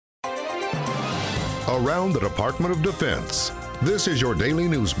around the Department of Defense. This is your daily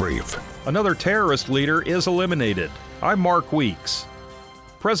news brief. Another terrorist leader is eliminated. I'm Mark Weeks.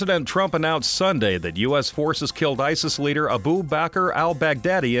 President Trump announced Sunday that U.S. forces killed ISIS leader Abu Bakr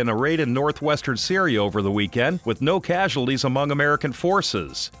al-Baghdadi in a raid in northwestern Syria over the weekend, with no casualties among American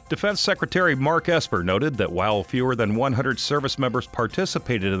forces. Defense Secretary Mark Esper noted that while fewer than 100 service members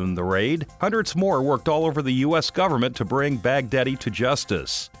participated in the raid, hundreds more worked all over the U.S. government to bring Baghdadi to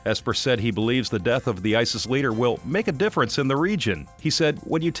justice. Esper said he believes the death of the ISIS leader will make a difference in the region. He said,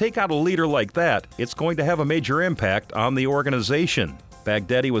 "When you take out a leader like that, it's going to have a major impact on the organization."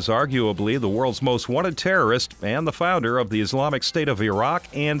 Baghdadi was arguably the world's most wanted terrorist and the founder of the Islamic State of Iraq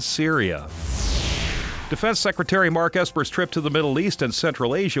and Syria. Defense Secretary Mark Esper's trip to the Middle East and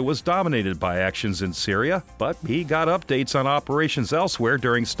Central Asia was dominated by actions in Syria, but he got updates on operations elsewhere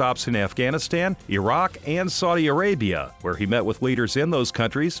during stops in Afghanistan, Iraq, and Saudi Arabia, where he met with leaders in those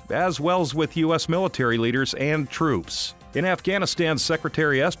countries, as well as with U.S. military leaders and troops. In Afghanistan,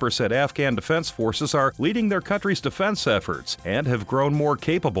 Secretary Esper said Afghan defense forces are leading their country's defense efforts and have grown more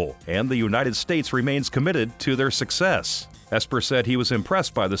capable, and the United States remains committed to their success. Esper said he was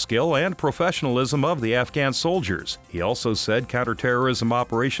impressed by the skill and professionalism of the Afghan soldiers. He also said counterterrorism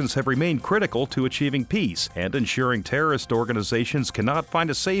operations have remained critical to achieving peace and ensuring terrorist organizations cannot find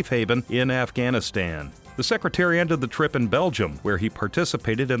a safe haven in Afghanistan. The secretary ended the trip in Belgium, where he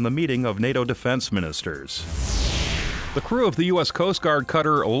participated in the meeting of NATO defense ministers. The crew of the U.S. Coast Guard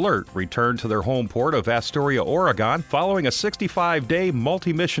cutter Alert returned to their home port of Astoria, Oregon, following a 65-day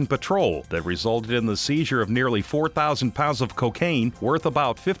multi-mission patrol that resulted in the seizure of nearly 4,000 pounds of cocaine worth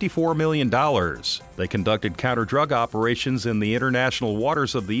about $54 million. They conducted counter-drug operations in the international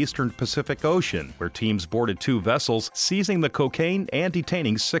waters of the eastern Pacific Ocean, where teams boarded 2 vessels, seizing the cocaine and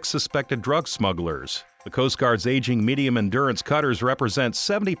detaining 6 suspected drug smugglers. The Coast Guard's aging medium-endurance cutters represent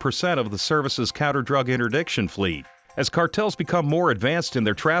 70% of the service's counter-drug interdiction fleet. As cartels become more advanced in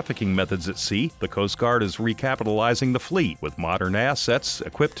their trafficking methods at sea, the Coast Guard is recapitalizing the fleet with modern assets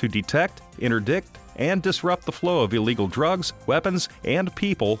equipped to detect, interdict, and disrupt the flow of illegal drugs, weapons, and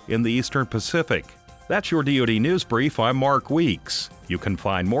people in the Eastern Pacific. That's your DoD News Brief. I'm Mark Weeks. You can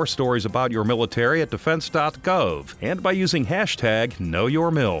find more stories about your military at defense.gov and by using hashtag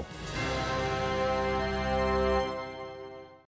KnowYourMil.